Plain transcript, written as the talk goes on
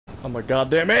I'm a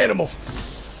goddamn animal.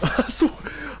 I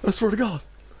swear to God.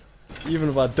 Even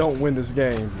if I don't win this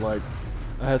game, like,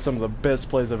 I had some of the best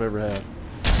plays I've ever had.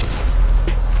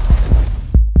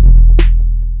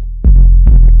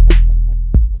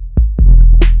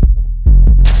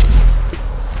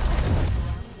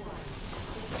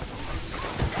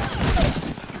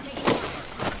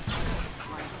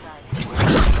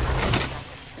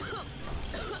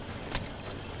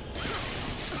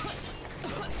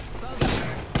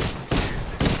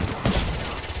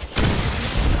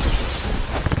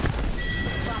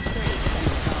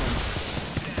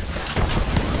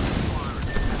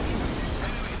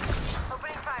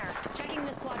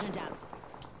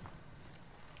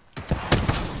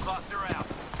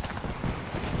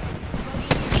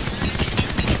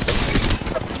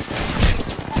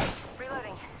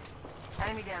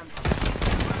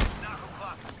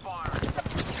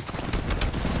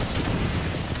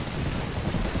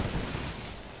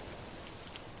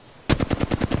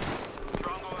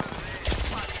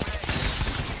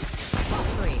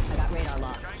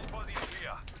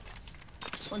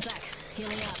 One sec.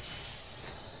 Healing up.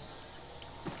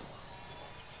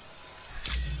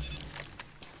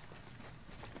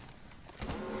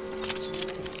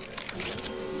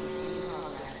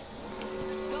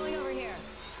 Going over here.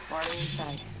 Water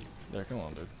inside. Yeah, come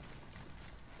on, dude.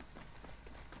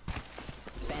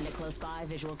 Bandit close by,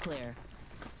 visual clear.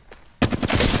 On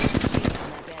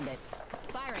that bandit.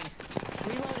 Firing.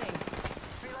 Reloading.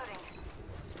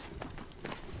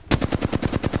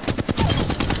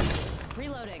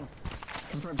 Reloading.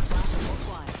 Confirmed flash on full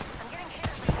squad. I'm getting hit.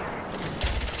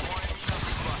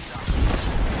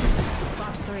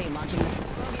 Fox 3 launching.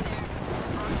 Bogey there.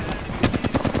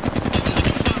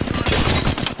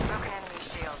 Broken enemy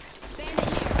shield. Bandit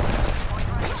here.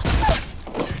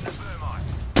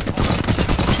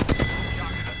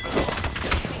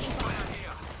 Taking fire.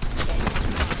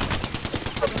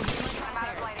 I'm out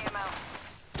of light ammo.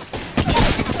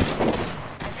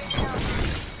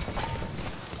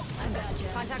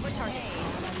 Contact with target. Hey,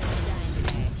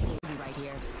 right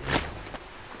here.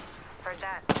 Heard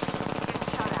that. Getting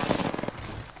shot at.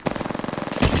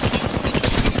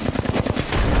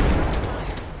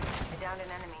 I downed an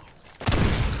enemy.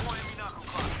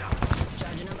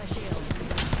 Charging up my shield.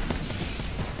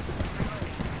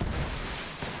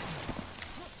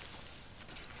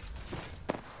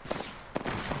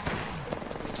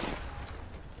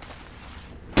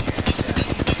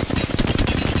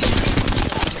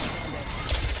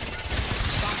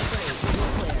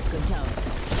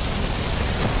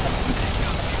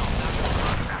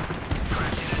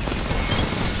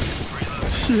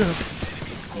 Yeah,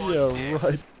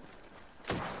 right.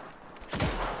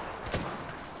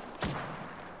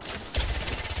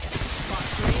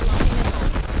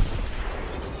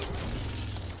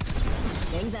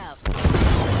 Wings out.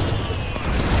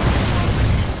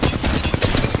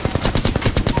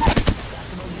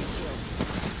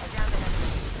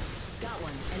 Got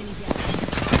one. Enemy down.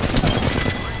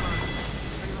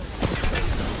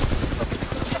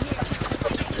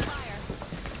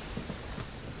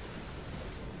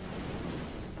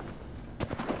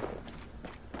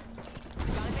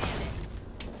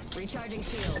 Recharging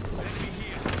shields. Enemy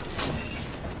here.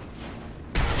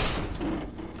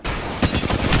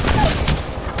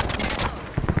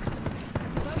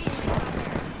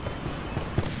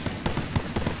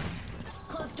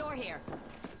 Close door here.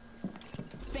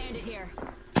 Bandit here.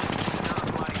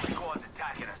 Another bloody squad's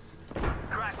attacking us.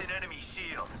 Cracked an enemy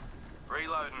shield.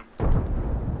 Reloading.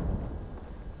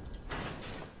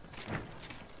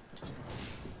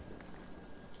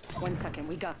 One second,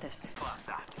 we got this.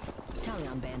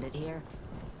 Talion bandit here.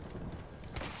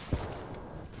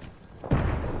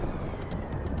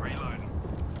 Reloading.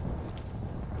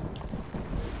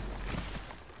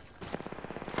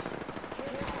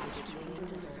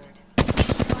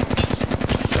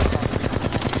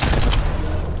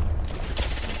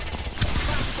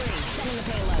 Sending the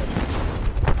payload.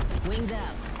 Wings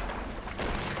out.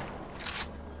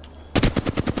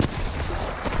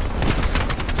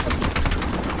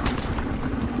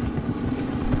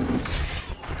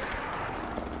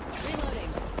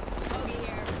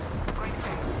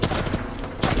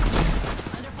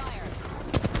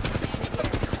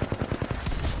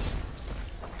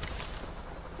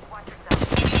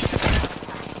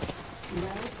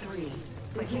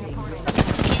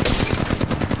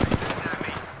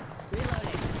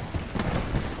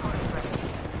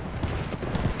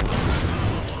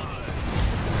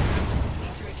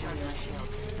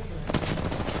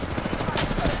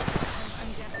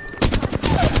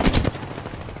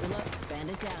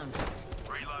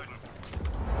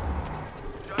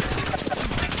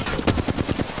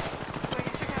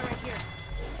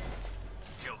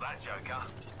 joker.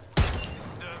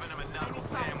 Serving him a knuckle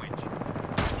sandwich.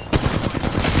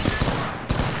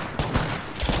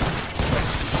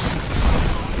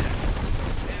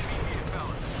 Enemy here,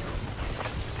 fellas.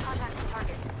 Contact the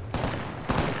target.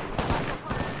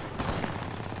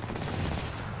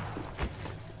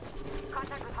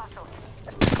 Contact with hostile.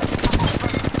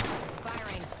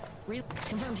 Firing.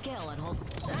 Confirmed kill on whole.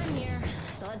 I'm here,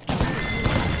 so let's get ready to do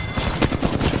that.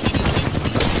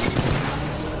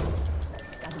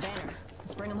 Got the banner.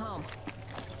 Let's bring him home.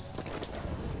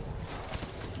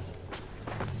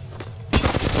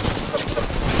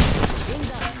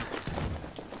 Wings up.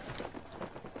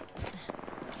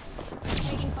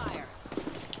 Taking fire.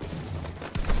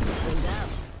 Wings up.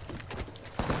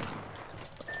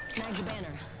 Snag the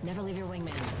banner. Never leave your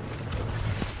wingman.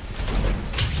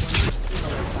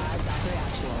 5, Valkyrie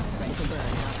actual. Ready for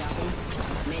burn. How copy?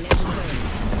 Main engine burn.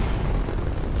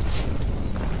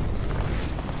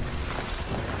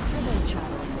 For those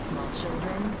traveling with small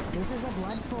children, this is a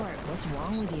blood sport. What's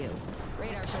wrong with you?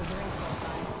 Radar shows the rings close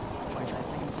by. 45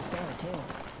 seconds to spare, too.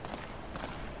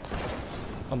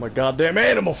 I'm a goddamn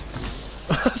animal.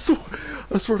 I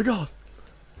swear to God.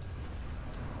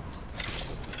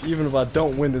 Even if I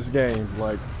don't win this game,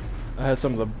 like, I had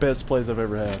some of the best plays I've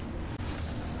ever had.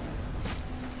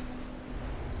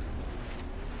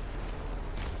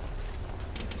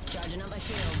 Charging up my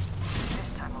shields. This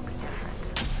time will be different.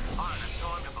 Alright, it's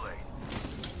time to bleed.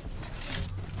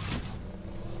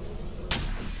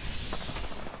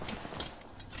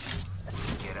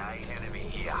 G'day, enemy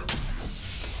here.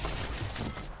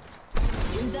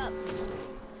 Wings up.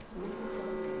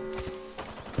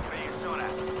 Being shot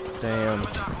at. Damn. Serving him a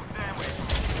knuckle sandwich.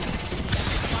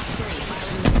 Box 3,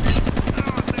 firing.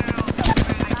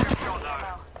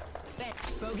 Bet.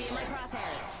 Bogey in my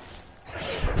crosshairs.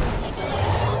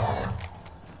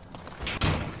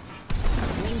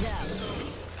 Wings up.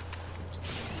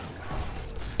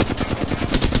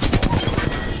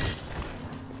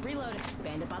 Reloading.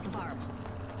 Bandit bought the farm.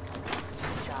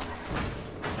 Good job.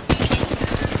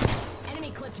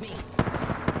 Enemy clipped me.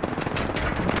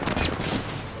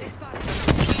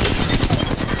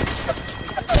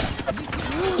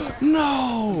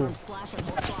 No! Splash and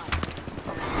whole squad.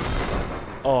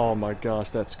 Oh my gosh,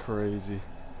 that's crazy.